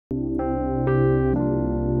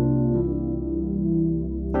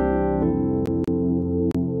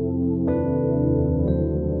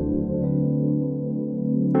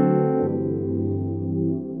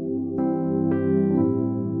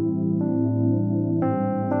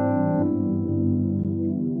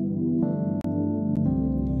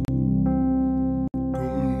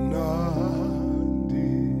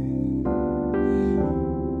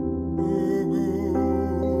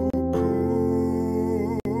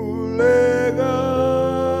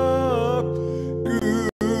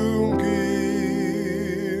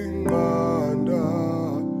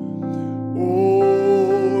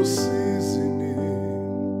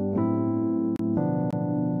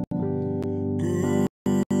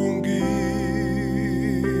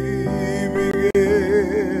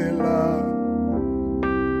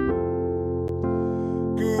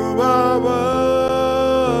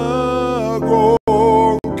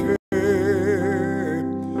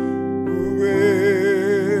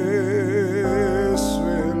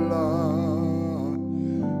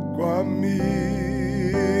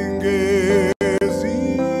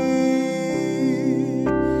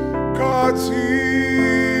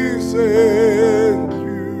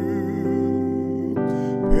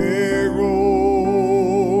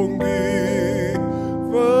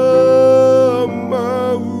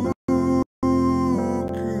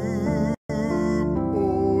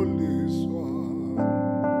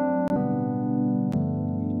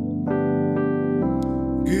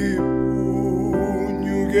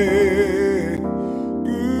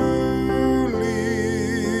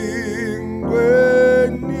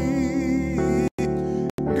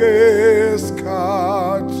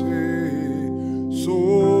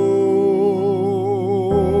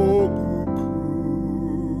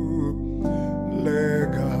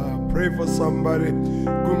for somebody.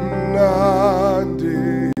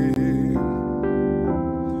 Kumnandi.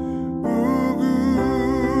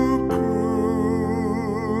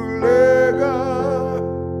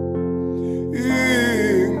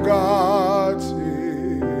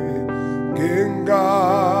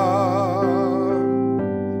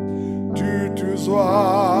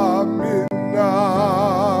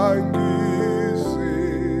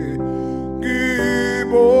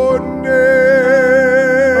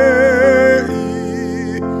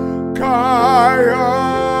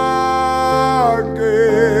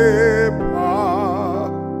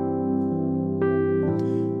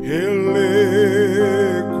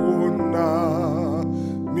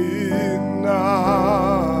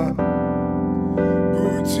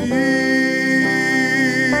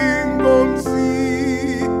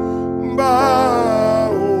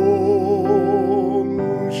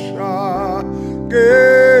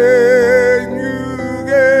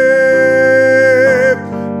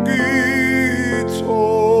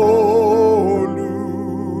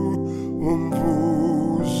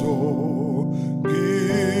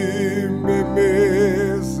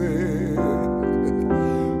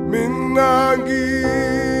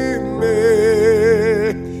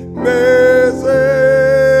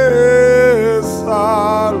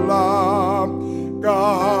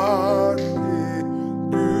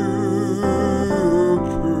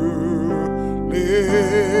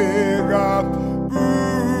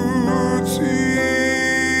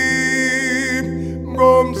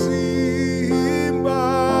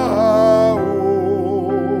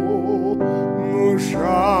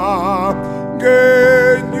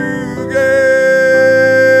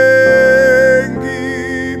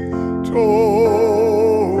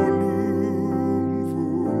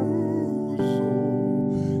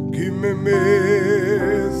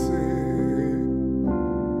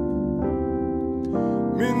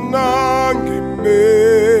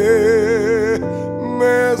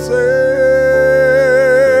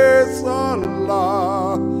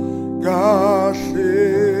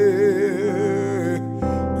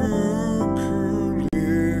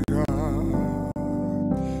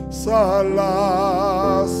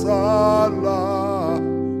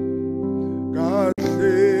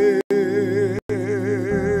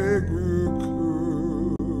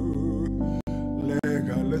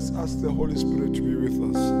 Let's ask the Holy Spirit to be with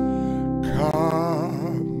us.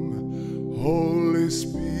 Come, Holy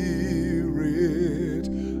Spirit,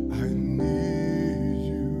 I need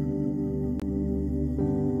you.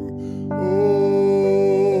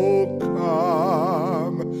 Oh,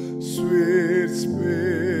 come, sweet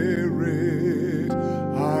Spirit,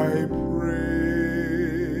 I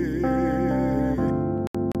pray.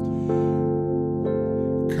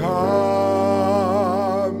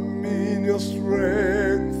 Come in your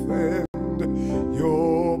strength and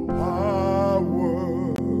your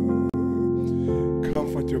power.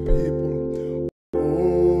 Comfort your people.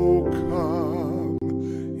 Oh, come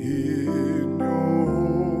in your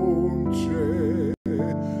own gentle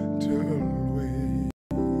way.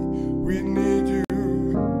 We need you.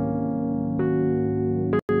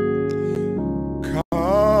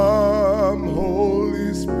 Come,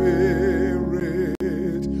 Holy Spirit,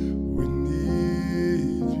 we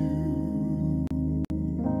need you.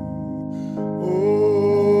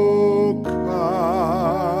 Oh,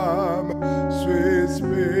 come, sweet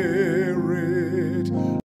Spirit,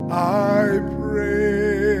 I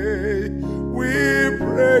pray. We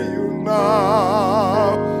pray you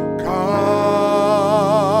now.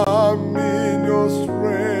 Come in your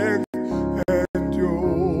strength and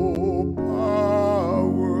your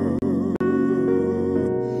power.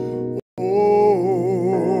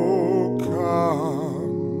 Oh,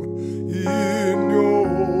 come in your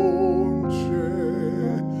own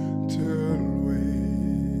gentle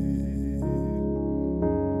way.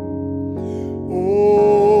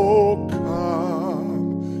 Oh,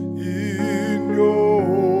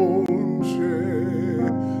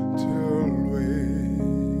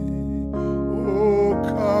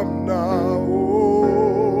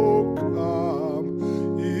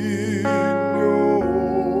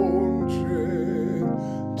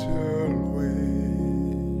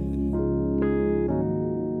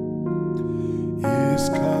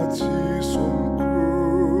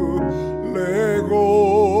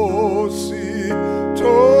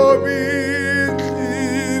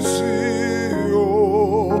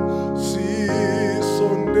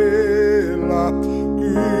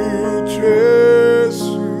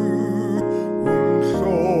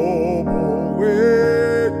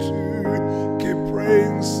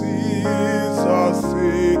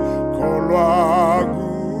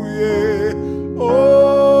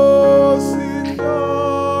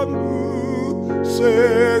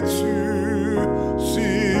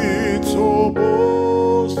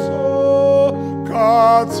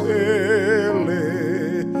 khathele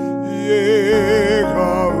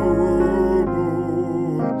yeka ubu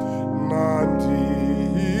nandi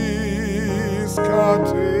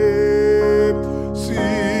iskhathe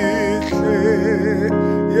sihle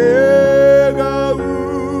yeka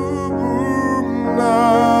ubu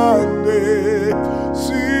nande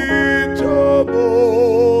sithoboso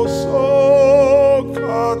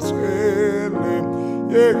khathele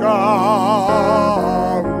yeka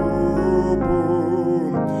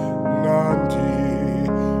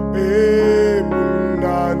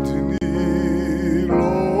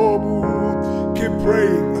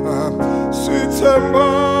praying,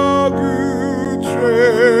 Sitemagu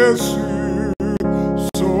Jesu,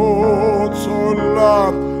 Sotola,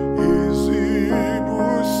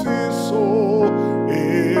 Izibusiso,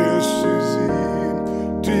 Esizi,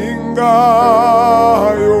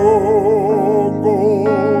 Dingayo,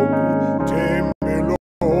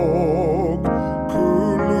 Temelog,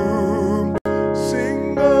 Kulum,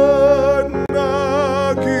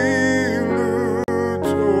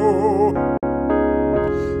 Singanagiluto.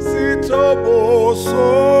 Sitoboso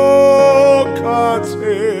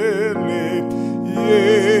khathele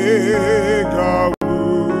yeka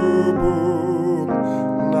ubu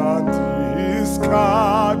nandi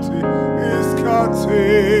iskhathe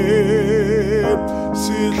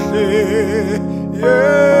sihle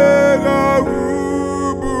yeka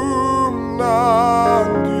ubu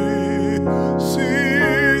nandi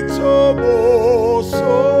sitoboso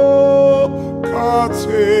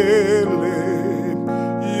khathele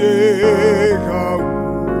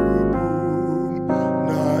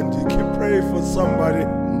Nandi, can pray for somebody.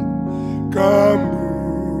 Kamu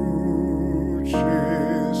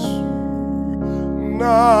Jesu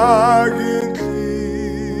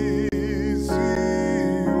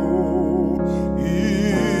naginhlizio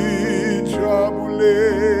ijabule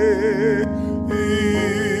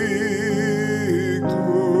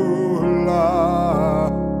ikula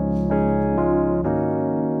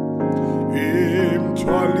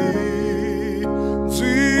imthwali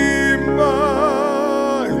nzima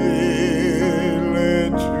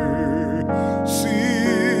elethu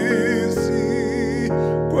sisi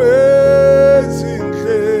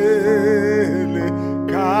kwezindlele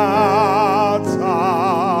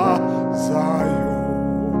khathazayo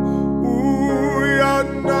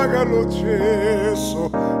uyanaka lo Jesu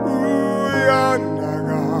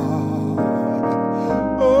uyanaka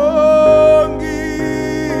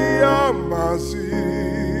ngiyamazi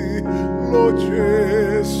lo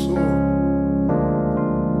Jesu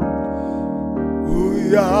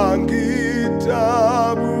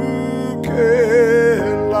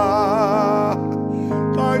uyangitabukela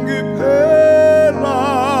kangiphela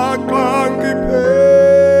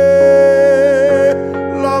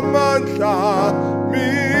mandla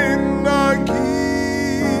mina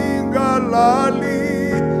ngingalali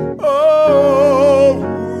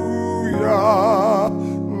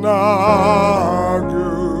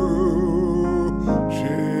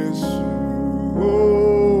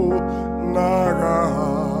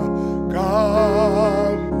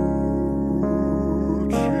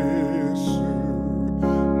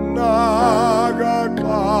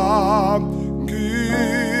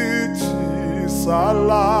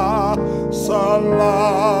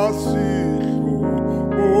Sala sihlu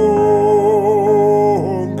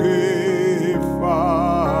ongefa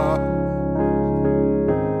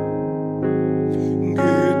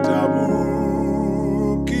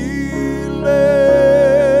ngitabukile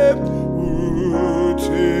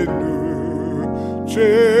uthenu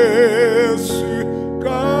Jesu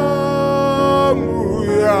kamuya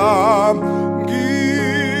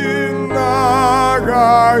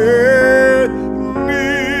nginakaye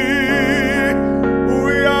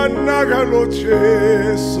lo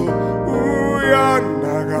Jesu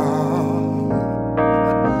uyanaka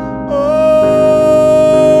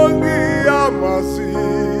ngiyamazi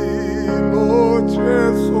lo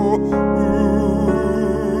Jesu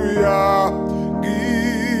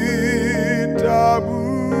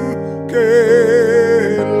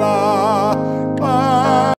uyangitabukela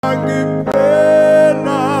kangiphela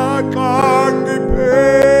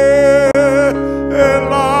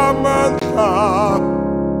mandla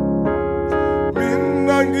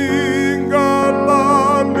ngingalali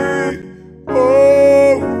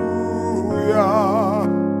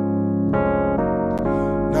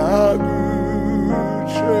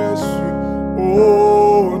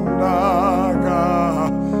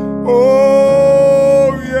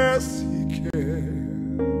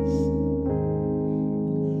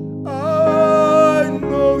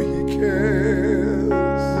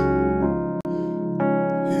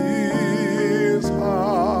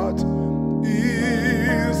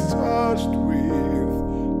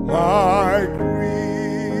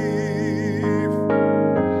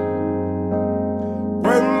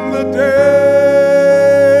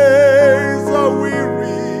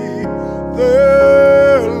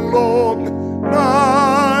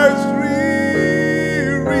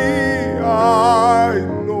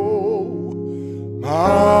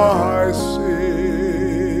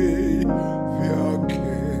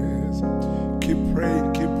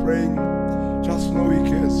praying, keep praying. Just know He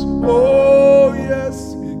cares. Oh,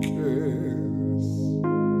 yes, He cares.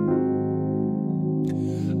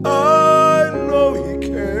 I know He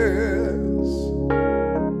cares.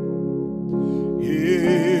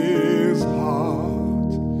 His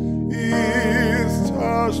heart is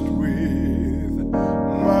touched with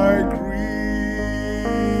my grief.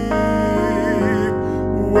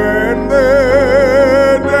 When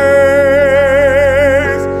the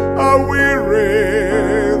days are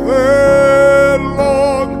weary, the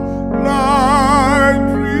long night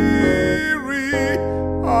dreary,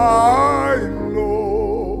 I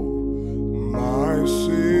know my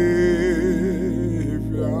Savior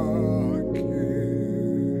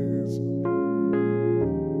cares.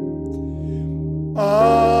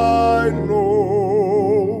 I know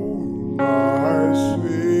my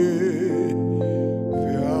Savior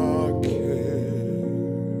cares.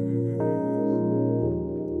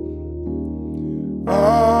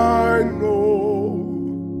 I know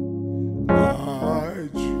my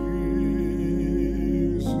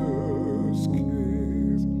Jesus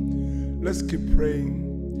cares. Let's keep praying.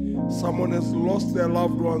 Someone has lost their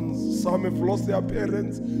loved ones. Some have lost their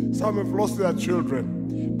parents. Some have lost their children.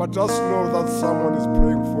 But just know that someone is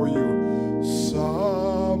praying for you.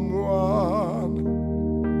 Someone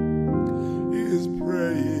is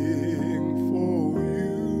praying for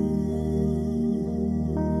you.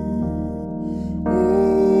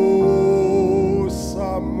 Oh,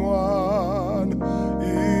 someone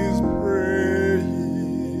is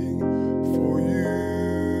praying for you.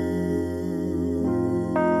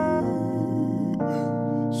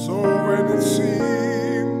 So when it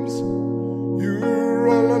seems you're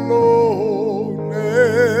all alone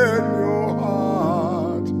and your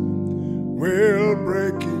heart will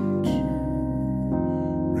break in two,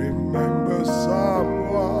 remember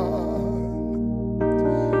someone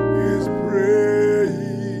is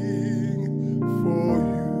praying for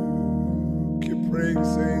you. Keep praying,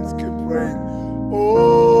 saints, keep praying.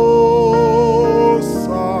 Oh,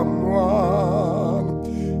 someone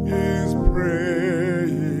is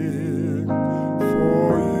praying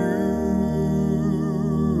for you.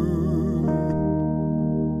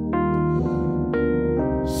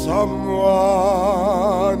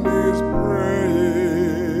 Someone is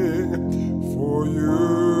praying for you.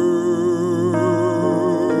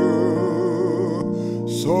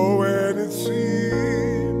 So when it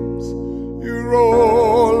seems you're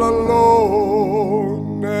all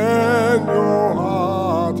alone and your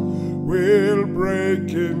heart will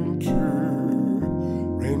break in two,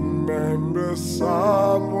 remember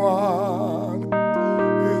someone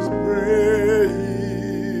is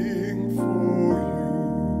praying for you.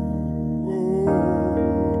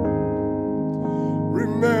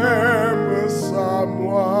 Remember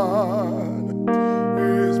someone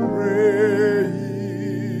is praying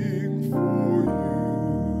for you.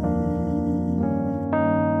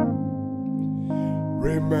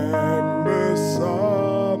 Remember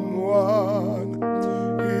someone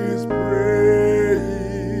is praying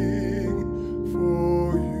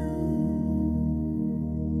for you.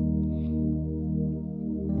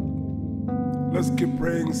 Let's keep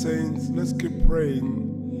praying, saints. Let's keep praying.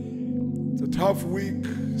 It's a tough week.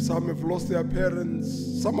 Some have lost their parents.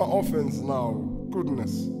 Some are orphans now.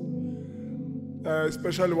 Goodness.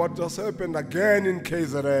 Especially what just happened again in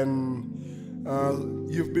KZN.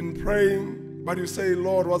 You've been praying, but you say,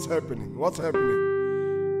 Lord, what's happening? What's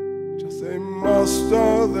happening? Just say,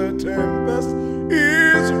 Master, the tempest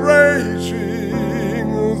is raging.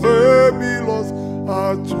 The billows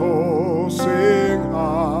are tossing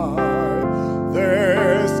high.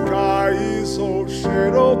 The sky is so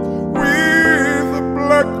shadowed with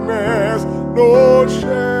blackness. No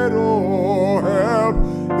shadow help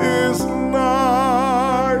is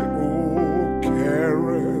nigh. Oh,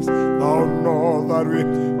 carest thou not that we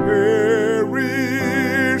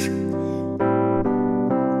perish?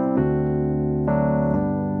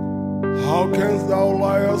 How canst thou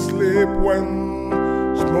lie asleep when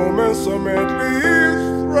moments so madly is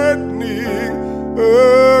threatening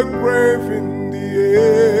a grave in the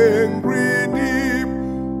angry deep?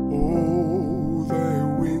 Oh, the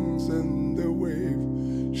winds and the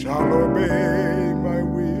wave shall obey my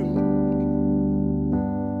will.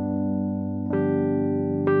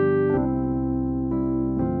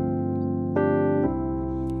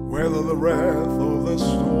 Whether the wrath of the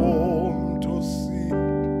storm to sea,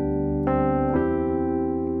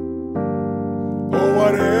 or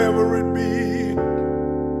whatever it be,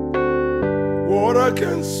 water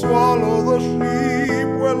can swallow the sheep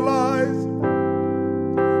where lies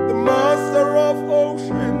the master of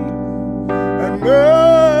ocean and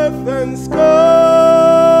earth and skies.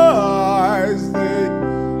 They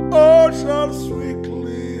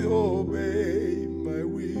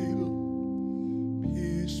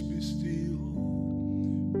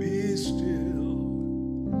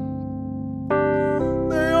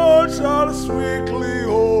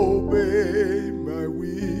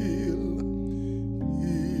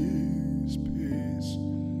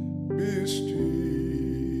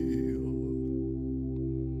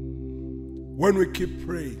when we keep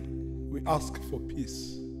praying, we ask for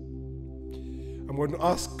peace. I'm going to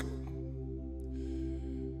ask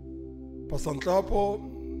Pastor Nhlapo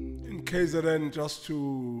in KZN just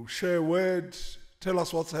to share a word, tell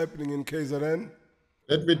us what's happening in KZN.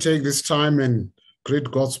 Let me take this time and greet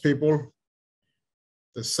God's people,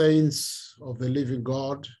 the saints of the living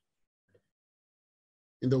God,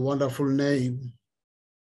 in the wonderful name,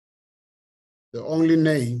 the only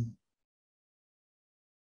name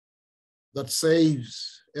that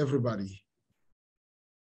saves everybody.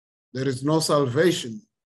 There is no salvation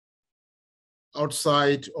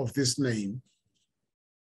outside of this name.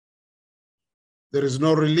 There is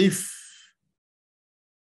no relief.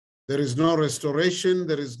 There is no restoration.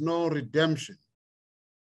 There is no redemption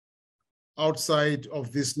outside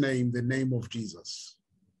of this name, the name of Jesus.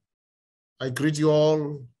 I greet you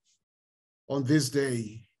all on this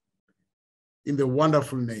day in the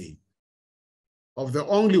wonderful name of the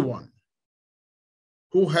only one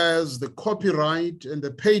who has the copyright and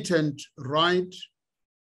the patent right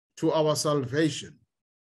to our salvation,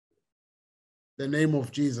 the name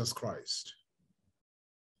of Jesus Christ.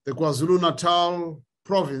 The KwaZulu-Natal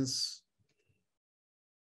province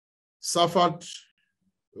suffered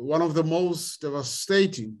one of the most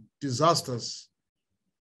devastating disasters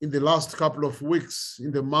in the last couple of weeks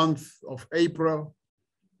in the month of April.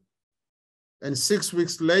 And 6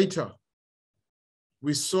 weeks later,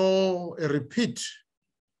 we saw a repeat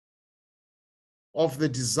of the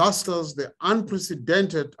disasters, the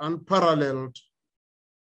unprecedented, unparalleled,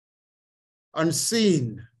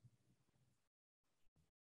 unseen,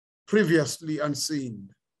 previously unseen,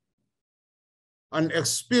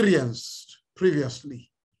 unexperienced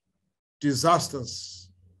previously disasters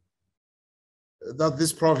that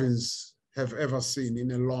this province have ever seen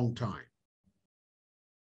in a long time.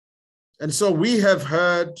 And so we have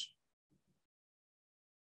heard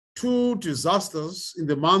 2 disasters in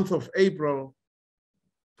the month of April,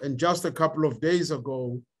 and just a couple of days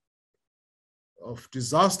ago, of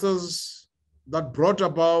disasters that brought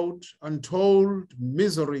about untold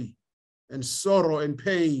misery and sorrow and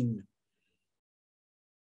pain,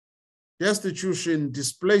 destitution,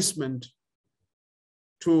 displacement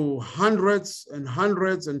to hundreds and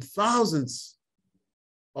hundreds and thousands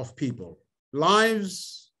of people.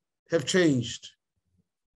 Lives have changed,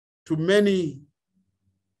 to many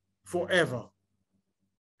forever.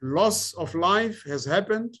 Loss of life has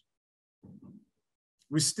happened.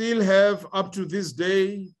 We still have, up to this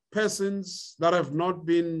day, persons that have not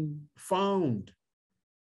been found,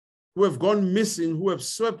 who have gone missing, who have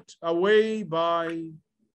swept away by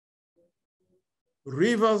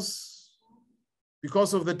rivers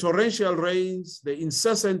because of the torrential rains, the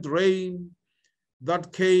incessant rain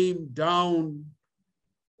that came down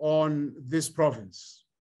on this province.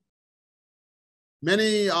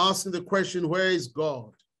 Many are asking the question, where is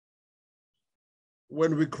God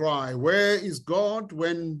when we cry? Where is God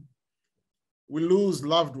when we lose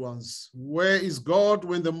loved ones? Where is God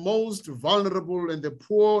when the most vulnerable and the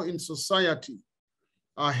poor in society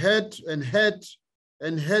are hurt and hurt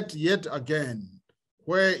and hurt yet again?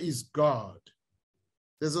 Where is God?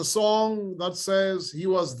 There's a song that says he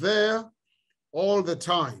was there all the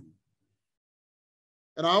time.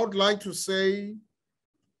 And I would like to say,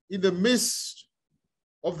 in the midst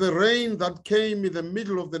of the rain that came in the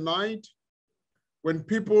middle of the night, when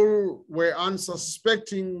people were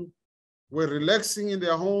unsuspecting, were relaxing in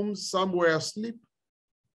their homes, some were asleep,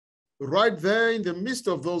 right there in the midst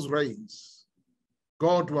of those rains,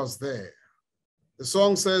 God was there. The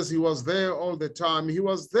song says he was there all the time. He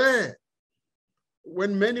was there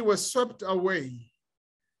when many were swept away.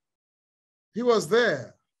 He was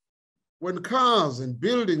there when cars and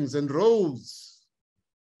buildings and roads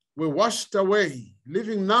were washed away,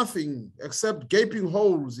 leaving nothing except gaping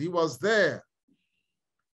holes. He was there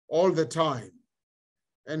all the time.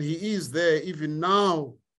 And he is there even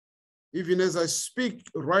now. Even as I speak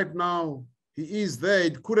right now, he is there.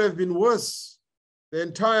 It could have been worse. The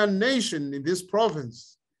entire nation in this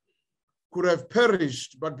province could have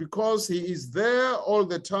perished, but because he is there all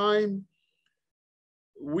the time,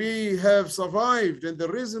 we have survived. And the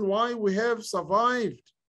reason why we have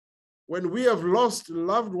survived when we have lost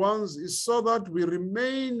loved ones is so that we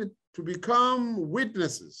remain to become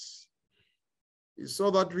witnesses, is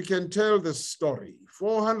so that we can tell the story.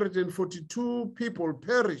 442 people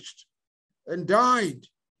perished and died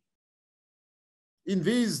in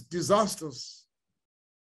these disasters.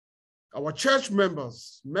 Our church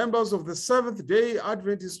members, members of the Seventh-day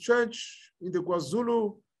Adventist Church in the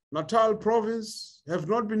KwaZulu-Natal province, have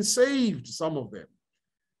not been saved, some of them,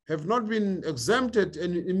 have not been exempted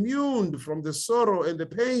and immune from the sorrow and the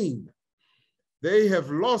pain. They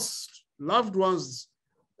have lost loved ones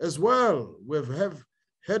as well. We have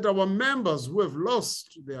had our members who have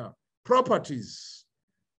lost their properties.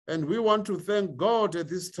 And we want to thank God at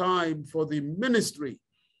this time for the ministry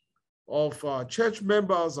of our church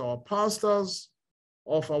members, our pastors,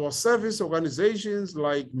 of our service organizations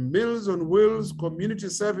like Meals on Wheels, Community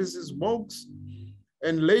Services, MOGS,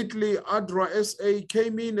 and lately ADRA SA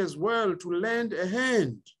came in as well to lend a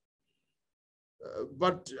hand.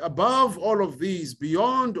 But above all of these,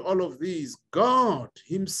 beyond all of these, God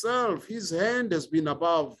himself, his hand has been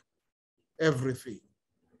above everything.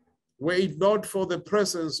 Were it not for the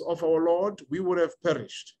presence of our Lord, we would have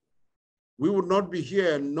perished. We would not be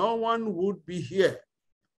here. No one would be here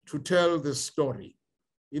to tell the story.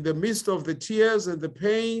 In the midst of the tears and the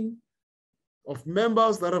pain of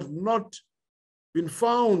members that have not been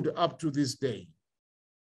found up to this day,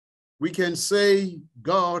 we can say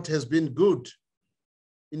God has been good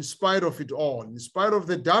in spite of it all. In spite of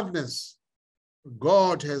the darkness,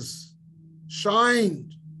 God has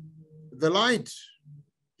shined the light.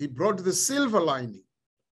 He brought the silver lining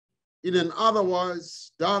in an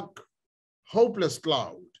otherwise dark, hopeless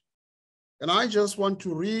cloud. And I just want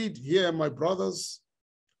to read here, my brothers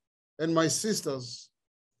and my sisters,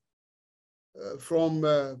 from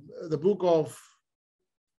the book of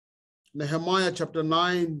Nehemiah chapter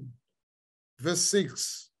 9, verse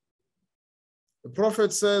 6. The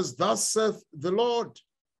prophet says, "Thus saith the Lord,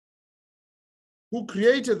 who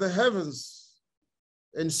created the heavens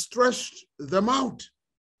and stretched them out,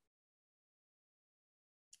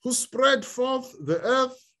 who spread forth the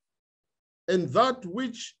earth and that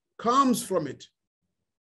which comes from it,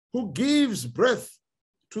 who gives breath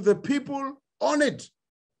to the people on it,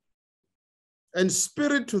 and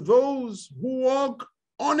spirit to those who walk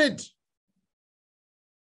on it."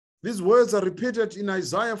 These words are repeated in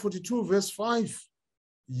Isaiah 42, verse 5.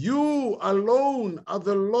 You alone are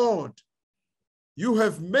the Lord. You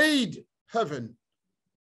have made heaven,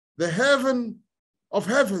 the heaven of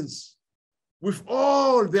heavens, with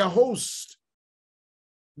all their host,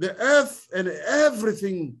 the earth and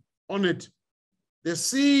everything on it, the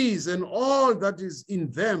seas and all that is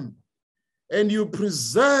in them, and you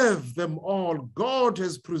preserve them all. God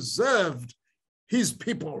has preserved his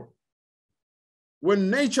people.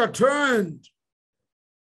 When nature turned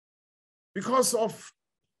because of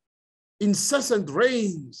incessant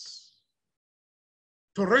rains,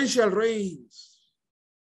 torrential rains,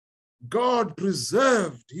 God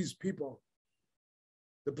preserved his people.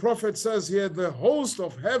 The prophet says here, the host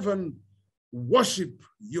of heaven worship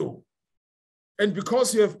you. And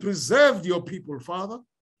because you have preserved your people, Father,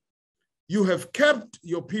 you have kept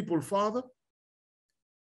your people, Father,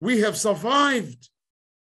 we have survived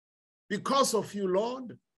because of you,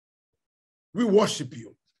 Lord. We worship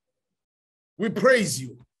you. We praise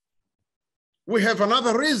you. We have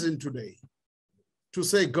another reason today to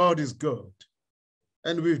say God is good.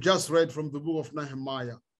 And we've just read from the book of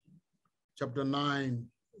Nehemiah, chapter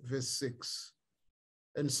 9, verse 6.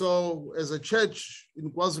 And so as a church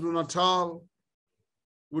in KwaZulu-Natal,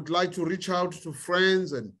 would like to reach out to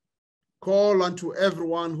friends and call unto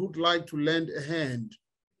everyone who'd like to lend a hand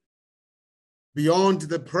beyond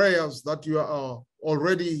the prayers that you are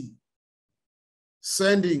already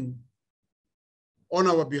sending on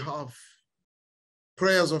our behalf,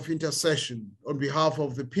 prayers of intercession on behalf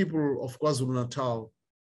of the people of KwaZulu-Natal.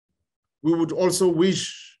 We would also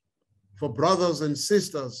wish for brothers and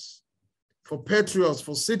sisters, for patriots,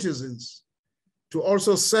 for citizens, to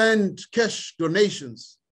also send cash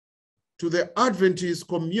donations to the Adventist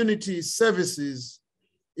community services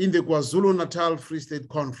in the KwaZulu-Natal Free State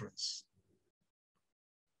Conference.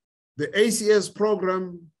 The ACS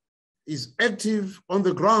program is active on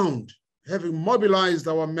the ground, having mobilized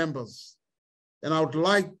our members. And I would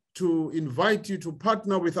like to invite you to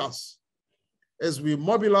partner with us as we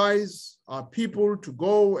mobilize our people to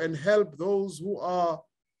go and help those who are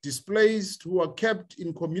displaced, who are kept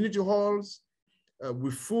in community halls,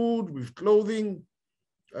 with food, with clothing,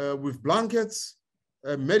 with blankets,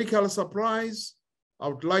 medical supplies. I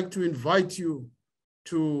would like to invite you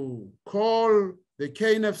to call the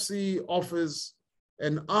KNFC office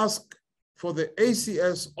and ask for the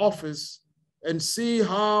ACS office and see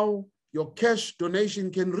how your cash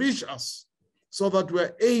donation can reach us so that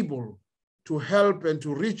we're able to help and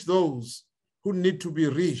to reach those who need to be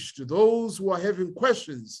reached, those who are having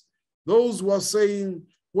questions, those who are saying,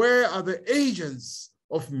 where are the agents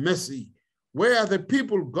of mercy? Where are the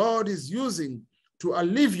people God is using to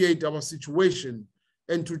alleviate our situation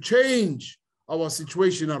and to change our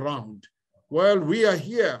situation around? Well, we are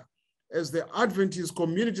here as the Adventist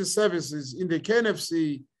Community Services in the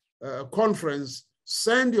KNFC conference.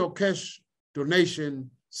 Send your cash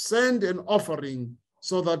donation send an offering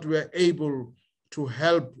so that we are able to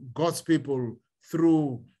help God's people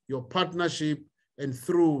through your partnership and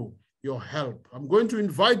through your help. I'm going to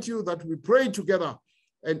invite you that we pray together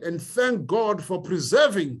and thank God for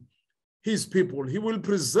preserving his people. He will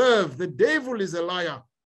preserve. The devil is a liar.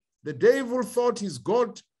 The devil thought he's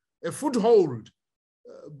got a foothold,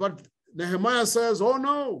 but Nehemiah says, oh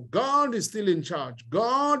no, God is still in charge.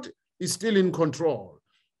 God is still in control,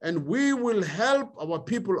 and we will help our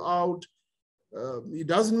people out. It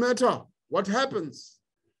doesn't matter what happens.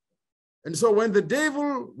 And so when the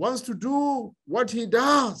devil wants to do what he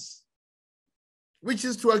does, which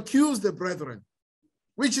is to accuse the brethren,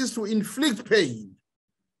 which is to inflict pain,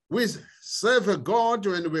 we serve a God,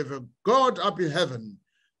 and we have a God up in heaven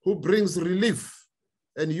who brings relief.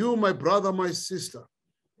 And you, my brother, my sister,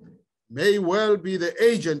 may well be the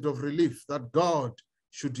agent of relief that God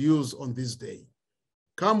should use on this day.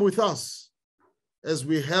 Come with us as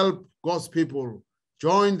we help God's people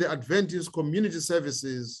join the Adventist community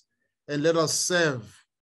services, and let us serve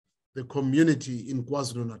the community in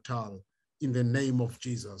KwaZulu-Natal in the name of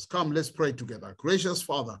Jesus. Come, let's pray together. Gracious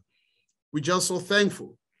Father, we're just so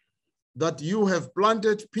thankful that you have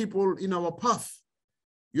planted people in our path.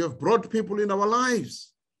 You have brought people in our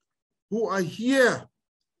lives who are here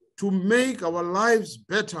to make our lives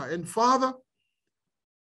better. And Father,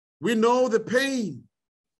 we know the pain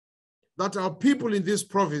that our people in this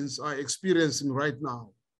province are experiencing right now.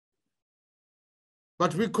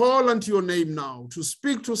 But we call unto your name now to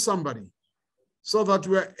speak to somebody so that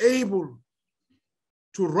we are able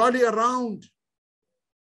to rally around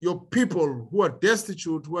your people who are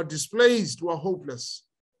destitute, who are displaced, who are hopeless,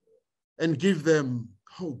 and give them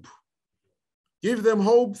hope. Give them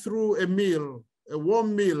hope through a meal, a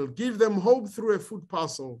warm meal. Give them hope through a food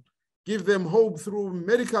parcel. Give them hope through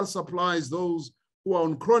medical supplies, those who are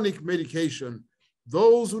on chronic medication.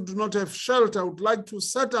 Those who do not have shelter would like to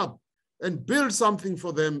set up and build something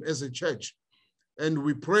for them as a church. And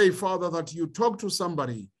we pray, Father, that you talk to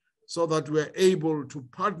somebody so that we're able to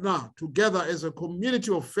partner together as a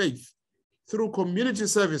community of faith through community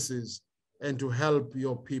services and to help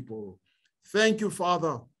your people. Thank you,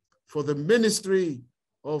 Father, for the ministry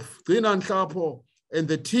of Nhlapo and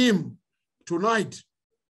the team tonight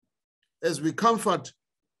as we comfort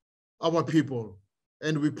our people.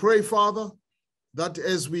 And we pray, Father, that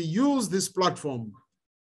as we use this platform,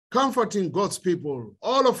 comforting God's people,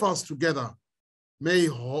 all of us together may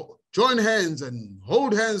join hands and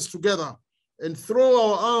hold hands together and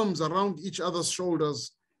throw our arms around each other's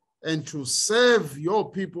shoulders and to serve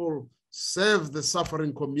your people, serve the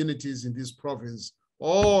suffering communities in this province,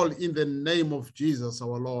 all in the name of Jesus,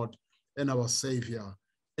 our Lord and our Savior.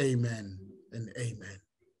 Amen and amen.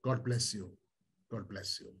 God bless you. God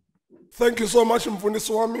bless you. Thank you so much,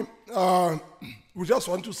 Mfundisi Wami. We just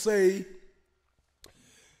want to say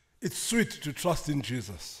it's sweet to trust in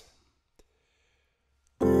Jesus.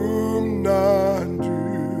 Kumnandi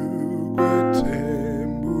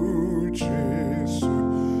kwethembu Jesu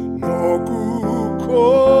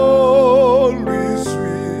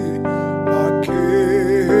nokukholwiswi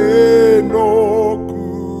akhe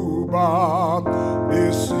nokuba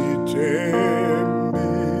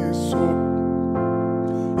nesithembiso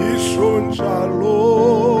isho njalo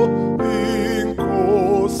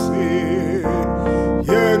inkosi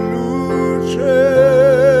yenu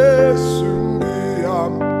Jesu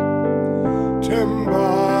Themba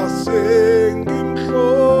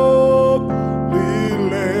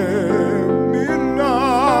sengimhlolile mina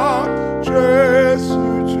Jesu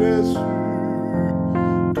Jesu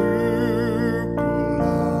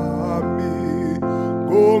kukulami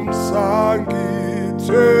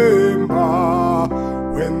ngomsangithemba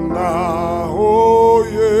wena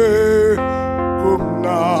oye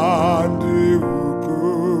kumnandi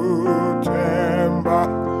ukuthemba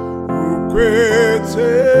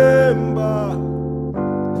ukwethemba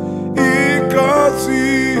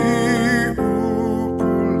igazi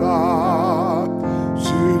ukula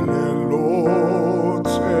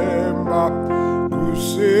silelothemba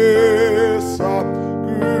kusesa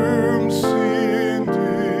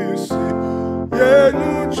kumsindisi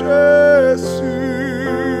yenu Jesu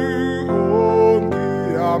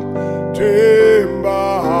ongiyam themba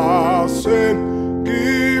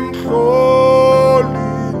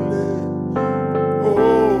sengimhlolile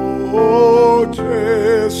oh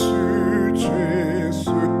Jesu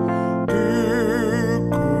Jesu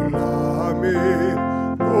kukulami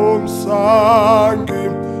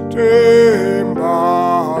omsangithemba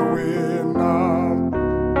wena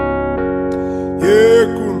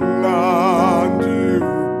yekumnandi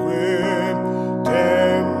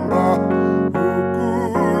ukwethemba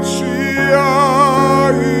ukushiya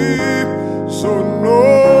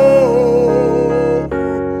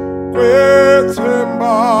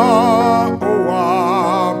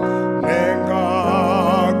owam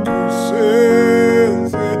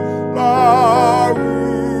nengakusenze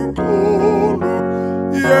lawukolo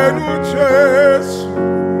yenu Jesu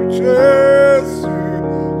Jesu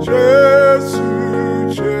Jesu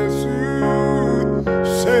Jesu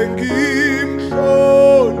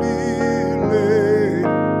sengimhlolile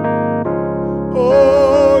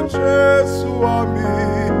oh Jesu wami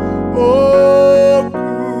oh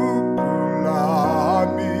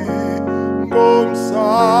kukulami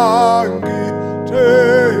ngomsangi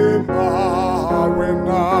themba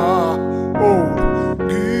wena oh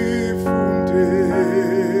ngifunde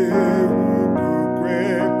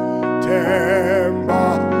ukukwethemba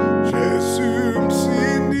Jesu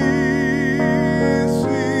msindisi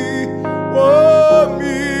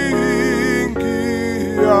wami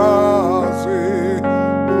ngiyazi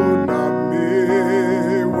unami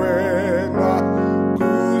wena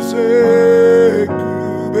kuze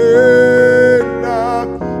kubena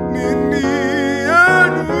nini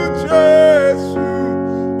yenu Jesu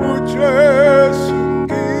uJesu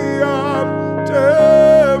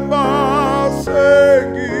ngiyamthemba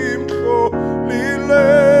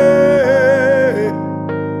sengimhlolile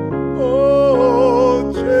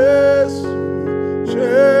oh Jesu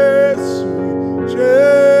Jesu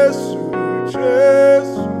Jesu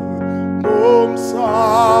Jesu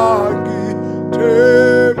ngomsangi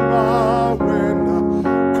themba wena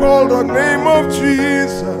call the name of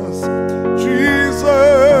Jesus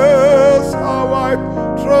Jesus how I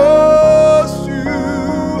trust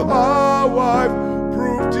you how I've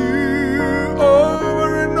proved you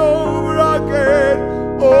over and over again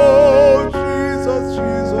oh Jesus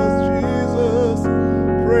Jesus Jesus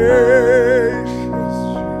precious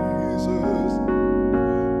Jesus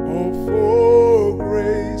oh for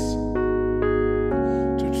grace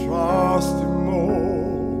to trust him more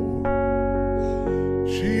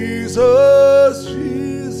Jesus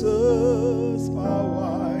Jesus how I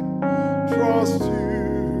trust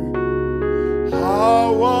you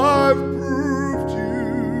how I've proved you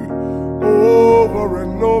over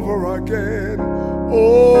and over again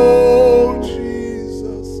oh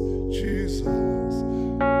Jesus Jesus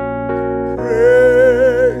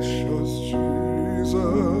precious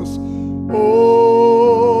Jesus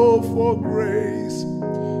oh for grace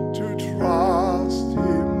to trust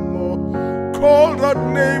him more call that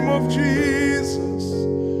name of Jesus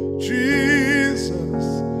Jesus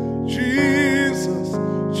Jesus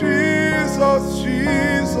Jesus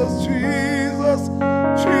Jesus Jesus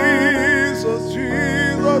Jesus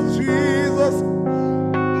Jesus Jesus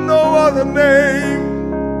no other name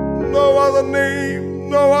no other name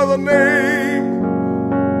no other name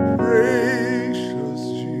precious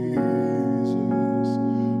Jesus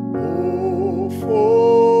oh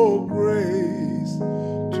for grace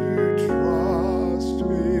to trust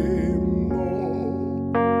him more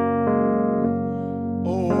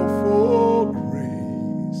oh for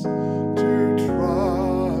grace to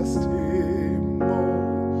trust him more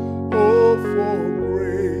oh for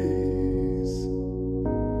grace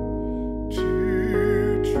to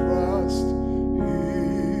trust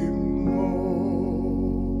him more.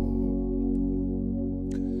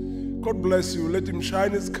 God bless you. Let him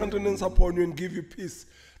shine his countenance upon you and give you peace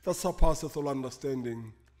that surpasseth all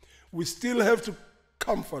understanding. We still have to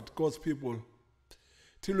comfort God's people.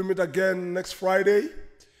 Till we meet again next Friday,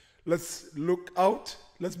 let's look out.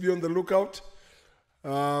 Let's be on the lookout.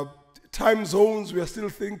 Time zones, we are still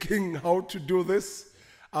thinking how to do this.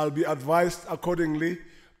 I'll be advised accordingly.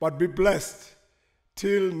 But be blessed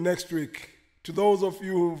till next week. To those of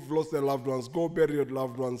you who've lost their loved ones, go bury your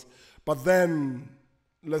loved ones. But then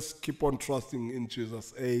let's keep on trusting in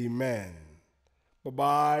Jesus. Amen.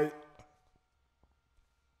 Bye-bye.